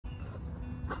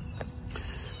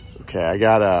Okay, I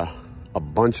got a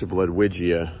bunch of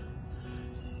Ludwigia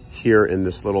here in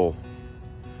this little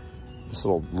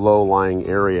low-lying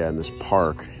area in this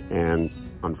park, and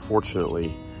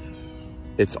unfortunately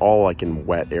it's all like in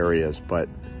wet areas, but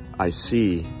I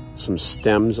see some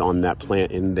stems on that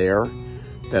plant in there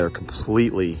that are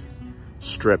completely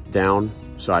stripped down.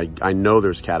 So I know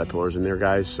there's caterpillars in there,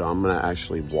 guys, so I'm gonna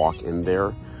actually walk in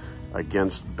there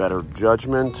against better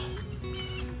judgment.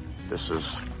 This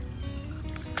is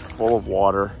full of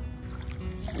water.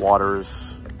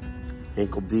 Water's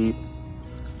ankle deep.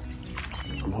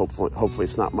 Hopefully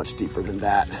it's not much deeper than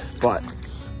that, but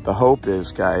the hope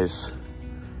is, guys,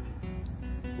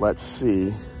 let's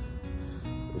see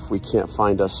if we can't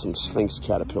find us some sphinx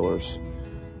caterpillars.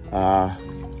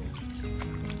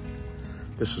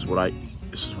 This is what I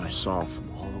saw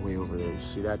from all the way over there. You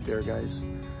see that there, guys?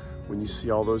 When you see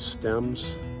all those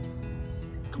stems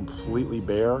completely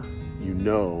bare, you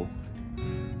know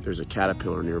there's a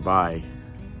caterpillar nearby,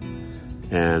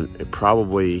 and it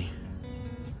probably,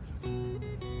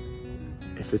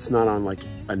 if it's not on like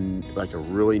a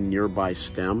really nearby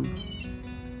stem,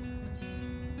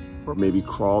 or maybe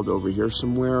crawled over here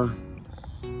somewhere,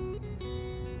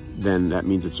 then that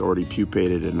means it's already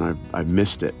pupated and I've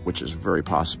missed it, which is very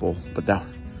possible, but that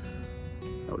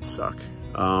would suck.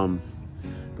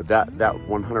 But that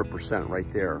 100%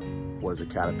 right there was a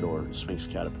caterpillar, a sphinx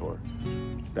caterpillar,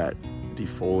 that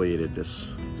defoliated this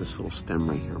little stem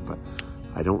right here, but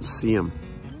I don't see them.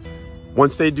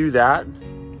 Once they do that,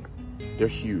 they're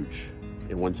huge.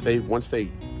 And once they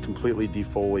completely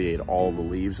defoliate all the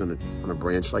leaves on a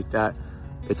branch like that,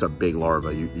 it's a big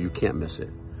larva. You can't miss it.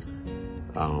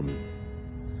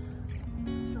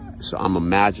 So I'm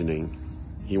imagining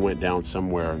he went down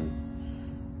somewhere and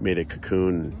made a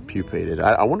cocoon and pupated.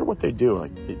 I wonder what they do.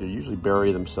 Like, they usually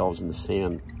bury themselves in the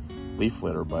sand leaf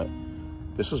litter, but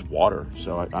this is water,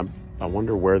 so I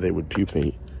wonder where they would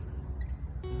pupate.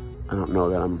 I don't know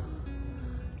that I'm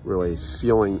really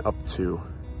feeling up to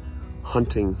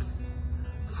hunting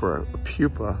for a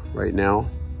pupa right now.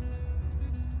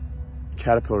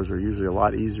 Caterpillars are usually a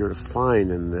lot easier to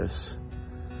find than this.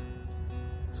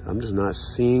 So I'm just not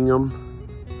seeing them.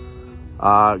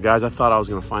 Guys, I thought I was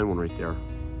gonna find one right there.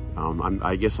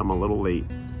 I guess I'm a little late.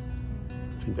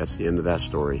 I think that's the end of that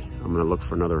story. I'm gonna look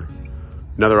for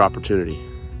another opportunity.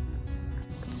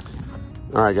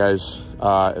 All right, guys,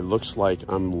 it looks like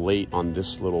I'm late on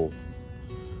this little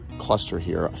cluster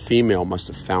here. A female must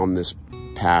have found this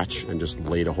patch and just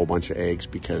laid a whole bunch of eggs,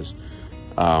 because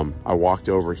I walked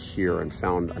over here and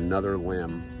found another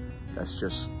limb that's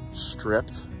just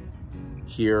stripped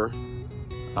here.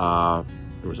 There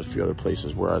was a few other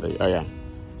places. Where are they? Oh yeah.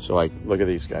 So like, look at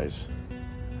these guys.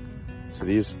 So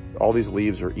all these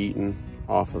leaves are eaten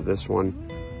off of this one.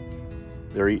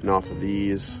 They're eaten off of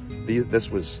these.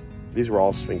 These were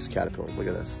all sphinx caterpillars. Look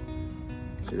at this.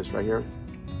 See this right here?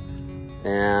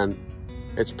 And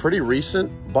it's pretty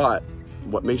recent, but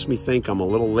what makes me think I'm a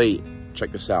little late,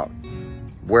 check this out.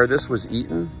 Where this was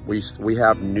eaten, we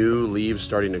have new leaves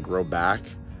starting to grow back.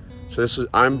 So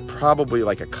I'm probably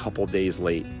like a couple days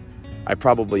late. I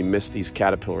probably missed these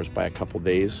caterpillars by a couple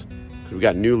days, because we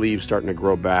got new leaves starting to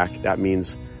grow back. That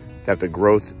means that the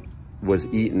growth was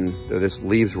eaten, these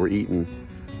leaves were eaten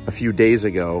a few days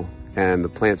ago, and the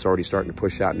plant's already starting to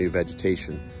push out new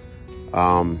vegetation.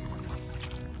 Now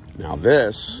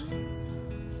there's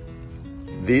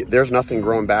nothing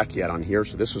growing back yet on here,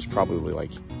 so this was probably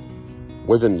like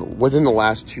within the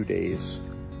last 2 days.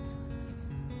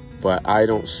 But I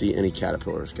don't see any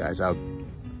caterpillars, guys. I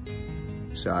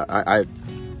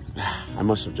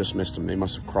must have just missed them. They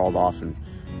must have crawled off and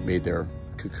made their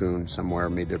cocoon somewhere,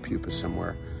 made their pupa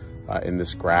somewhere in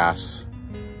this grass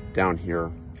down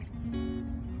here.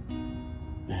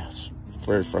 Yeah, it's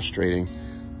very frustrating.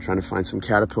 I'm trying to find some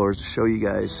caterpillars to show you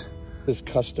guys. This is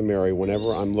customary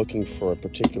whenever I'm looking for a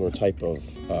particular type of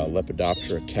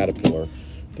Lepidoptera caterpillar.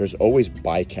 There's always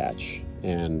bycatch,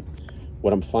 and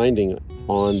what I'm finding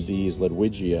on these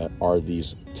Ludwigia are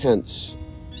these tents,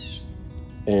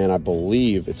 and I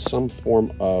believe it's some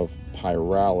form of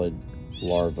pyralid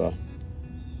larva.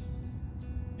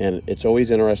 And it's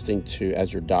always interesting to,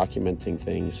 as you're documenting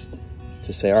things,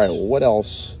 to say, all right, well,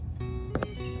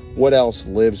 what else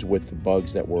lives with the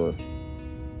bugs that we're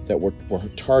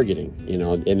targeting, you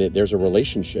know? And there's a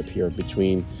relationship here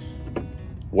between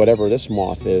whatever this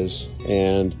moth is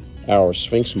and our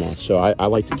sphinx moth. So I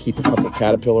like to keep a couple of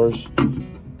caterpillars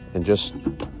and just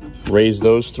raise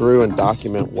those through and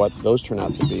document what those turn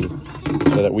out to be,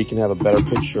 so that we can have a better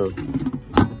picture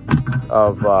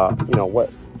of you know,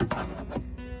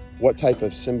 what type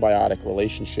of symbiotic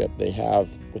relationship they have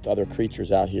with other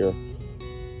creatures out here.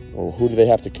 or who do they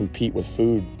have to compete with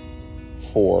food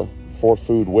for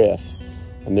food with?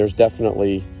 And there's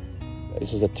definitely,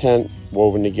 this is a tent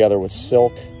woven together with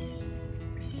silk.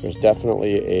 There's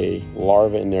definitely a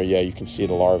larva in there. Yeah, you can see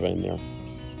the larva in there.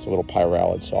 It's a little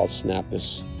pyralid. So I'll snap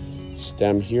this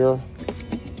stem here.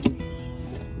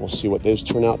 We'll see what those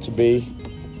turn out to be.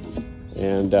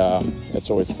 And that's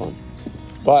always fun.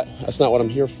 But that's not what I'm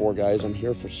here for, guys. I'm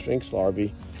here for sphinx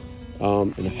larvae.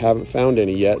 And I haven't found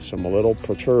any yet, so I'm a little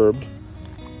perturbed.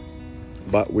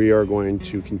 But we are going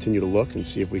to continue to look and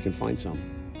see if we can find some.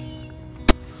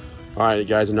 All right,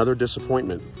 guys, another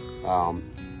disappointment.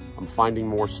 I'm finding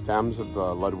more stems of the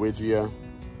Ludwigia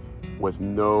with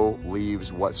no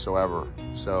leaves whatsoever.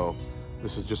 So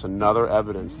this is just another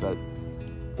evidence that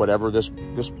whatever this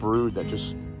brood that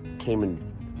just came and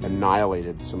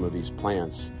annihilated some of these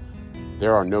plants,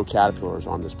 there are no caterpillars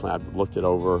on this plant. I've looked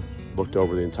over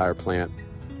the entire plant,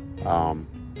 and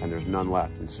there's none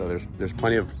left. And so there's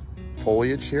plenty of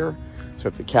foliage here. So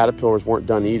if the caterpillars weren't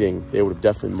done eating, they would have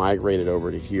definitely migrated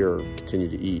over to here and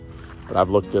continued to eat. But I've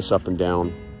looked this up and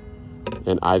down,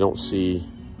 and I don't see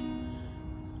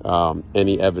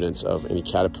any evidence of any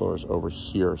caterpillars over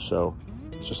here. So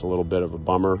it's just a little bit of a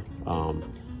bummer.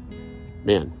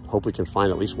 Man, hope we can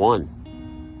find at least one.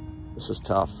 This is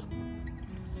tough.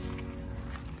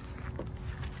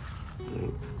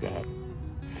 We've got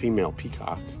female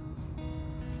peacock.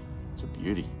 It's a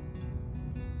beauty.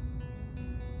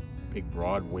 Big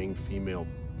broad winged female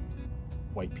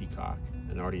white peacock,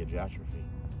 and already a jatrophy.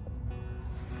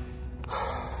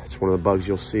 It's one of the bugs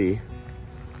you'll see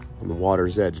on the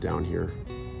water's edge down here.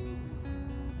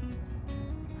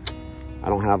 I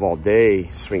don't have all day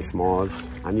sphinx moths.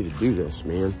 I need to do this,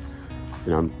 man.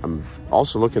 You know, I'm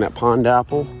also looking at pond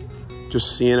apple,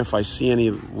 just seeing if I see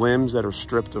any limbs that are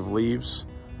stripped of leaves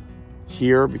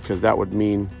here, because that would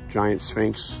mean giant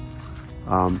sphinx.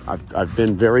 I've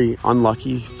been very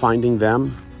unlucky finding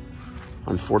them,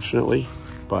 unfortunately,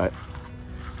 but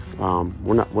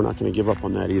we're not going to give up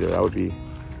on that either. That would be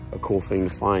a cool thing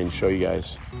to find, show you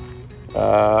guys.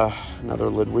 Another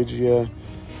Ludwigia.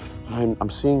 I'm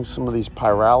seeing some of these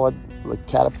pyralid, like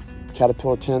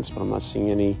caterpillar tents, but I'm not seeing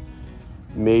any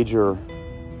major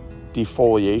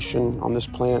defoliation on this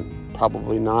plant.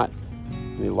 Probably not.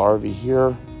 Any larvae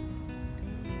here?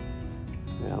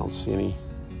 Yeah, I don't see any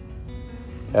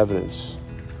evidence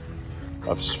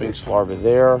of sphinx larvae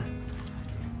there.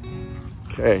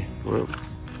 Okay, well,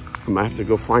 I might have to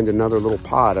go find another little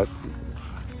pod.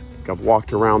 I've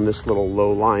walked around this little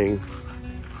low-lying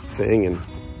thing and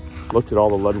looked at all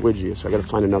the Ludwigia, so I gotta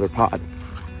find another pod,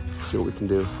 see what we can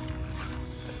do.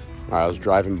 All right, I was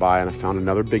driving by and I found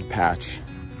another big patch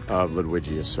of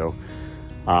Ludwigia, so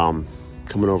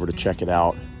coming over to check it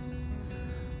out.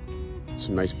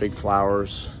 Some nice big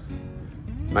flowers,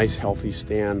 nice healthy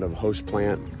stand of host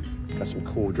plant. Got some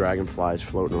cool dragonflies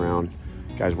floating around.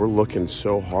 Guys, we're looking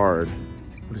so hard.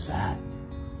 What is that?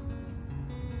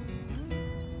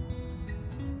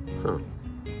 Huh.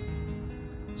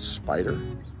 Spider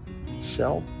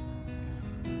shell?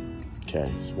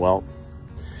 Okay, well,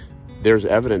 there's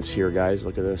evidence here, guys.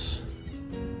 Look at this.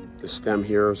 The stem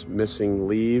here is missing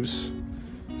leaves.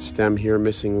 Stem here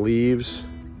missing leaves.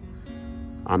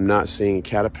 I'm not seeing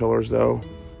caterpillars though.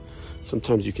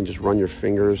 Sometimes you can just run your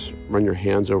fingers, run your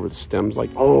hands over the stems like,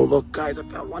 oh, look, guys, I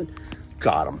found one.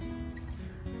 Got him.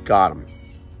 Got him.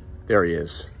 There he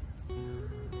is.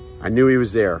 I knew he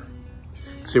was there.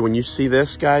 See, when you see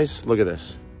this, guys, look at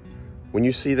this. When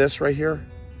you see this right here,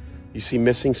 you see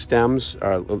missing stems,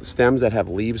 stems that have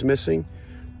leaves missing.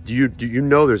 Do you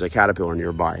know there's a caterpillar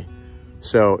nearby?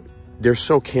 So they're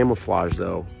so camouflaged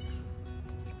though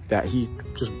that he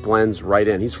just blends right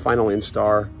in. He's final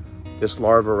instar. This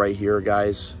larva right here,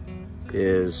 guys,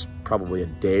 is probably a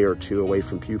day or two away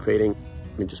from pupating.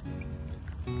 Let me just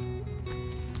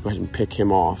go ahead and pick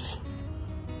him off.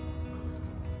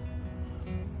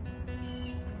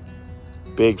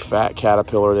 Big fat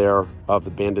caterpillar there of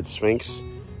the banded sphinx.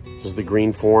 This is the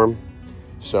green form.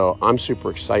 So I'm super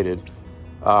excited.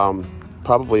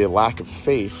 Probably a lack of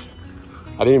faith.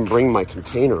 I didn't bring my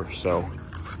container, so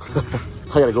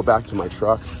I gotta go back to my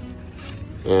truck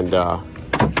and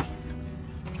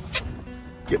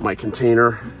get my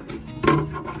container.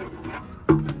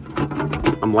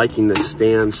 I'm liking this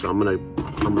stand, so I'm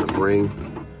gonna bring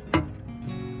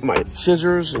my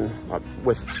scissors and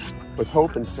with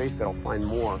hope and faith that I'll find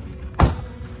more.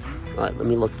 All right, let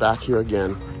me look back here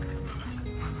again.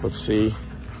 Let's see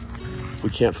if we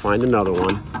can't find another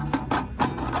one.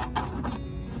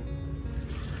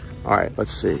 All right,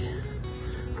 let's see.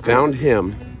 Found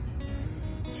him.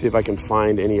 See if I can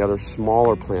find any other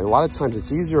smaller plant. A lot of times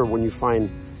it's easier when you find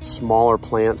smaller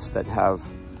plants that have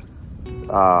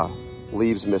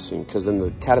leaves missing, because then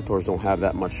the caterpillars don't have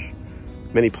that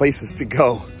many places to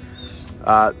go.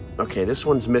 Okay, this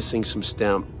one's missing some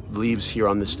leaves here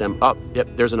on the stem. Oh, yep,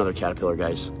 there's another caterpillar,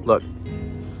 guys. Look,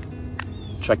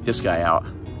 check this guy out.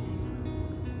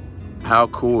 How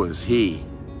cool is he?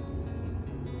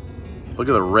 Look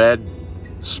at the red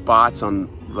spots on,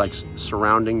 like,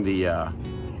 surrounding the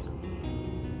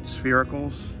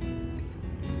sphericals.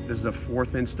 This is a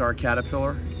 4th instar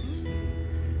caterpillar.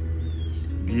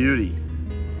 Beauty.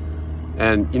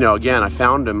 And, you know, again, I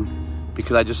found him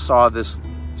because I just saw this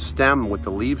stem with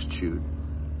the leaves chewed.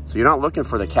 So you're not looking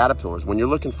for the caterpillars. When you're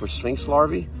looking for sphinx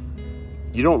larvae,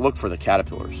 you don't look for the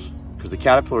caterpillars because the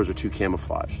caterpillars are too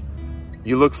camouflaged.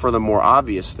 You look for the more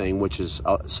obvious thing, which is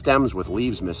stems with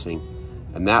leaves missing,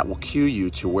 and that will cue you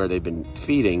to where they've been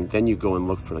feeding. Then you go and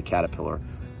look for the caterpillar.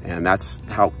 And that's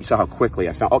how, you saw how quickly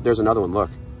I found, oh, there's another one, look.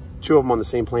 2 of them on the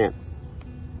same plant.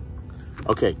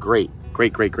 Okay, great.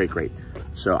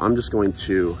 So I'm just going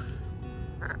to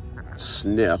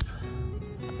snip,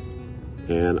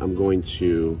 and I'm going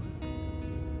to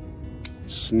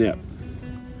snip.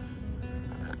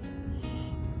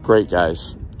 Great,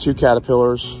 guys. 2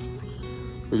 caterpillars.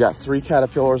 We got 3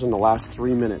 caterpillars in the last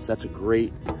 3 minutes. That's a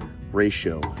great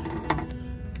ratio.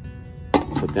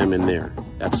 Put them in there.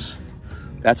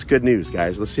 That's good news,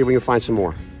 guys. Let's see if we can find some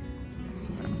more.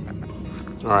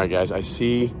 All right, guys, I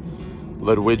see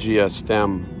Ludwigia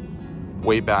stem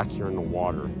way back here in the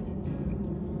water,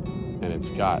 and it's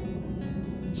got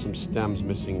some stems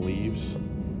missing leaves.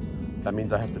 That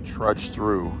means I have to trudge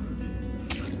through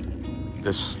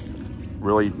this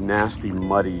really nasty,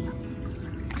 muddy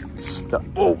stuff.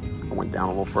 Oh, I went down a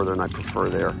little further than I prefer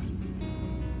there.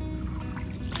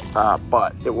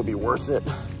 But it will be worth it.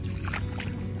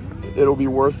 It'll be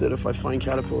worth it if I find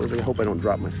caterpillars. I hope I don't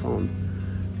drop my phone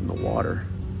in the water.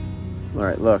 All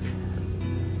right, look.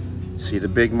 See the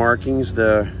big markings,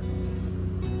 the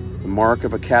mark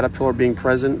of a caterpillar being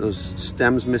present, those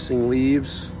stems missing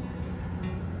leaves.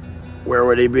 Where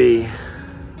would he be?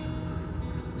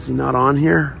 Is he not on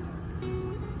here?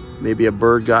 Maybe a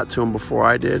bird got to him before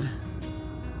I did.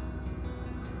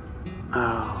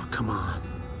 Oh, come on.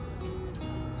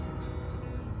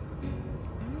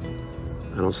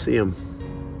 I don't see him.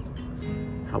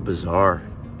 How bizarre.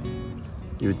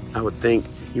 I would think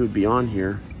he would be on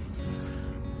here.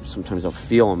 Sometimes I'll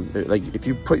feel him. Like if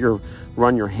you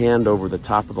run your hand over the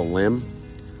top of the limb,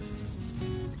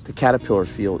 the caterpillar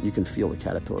you can feel the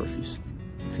caterpillar if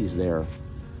he's there.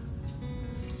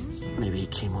 Maybe he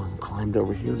came on and climbed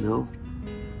over here. No,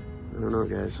 I don't know,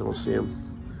 guys. I don't see him.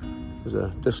 There's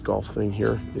a disc golf thing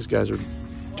here. These guys are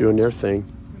doing their thing.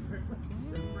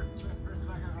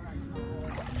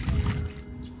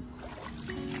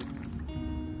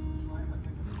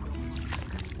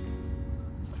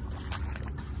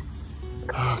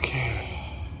 Okay.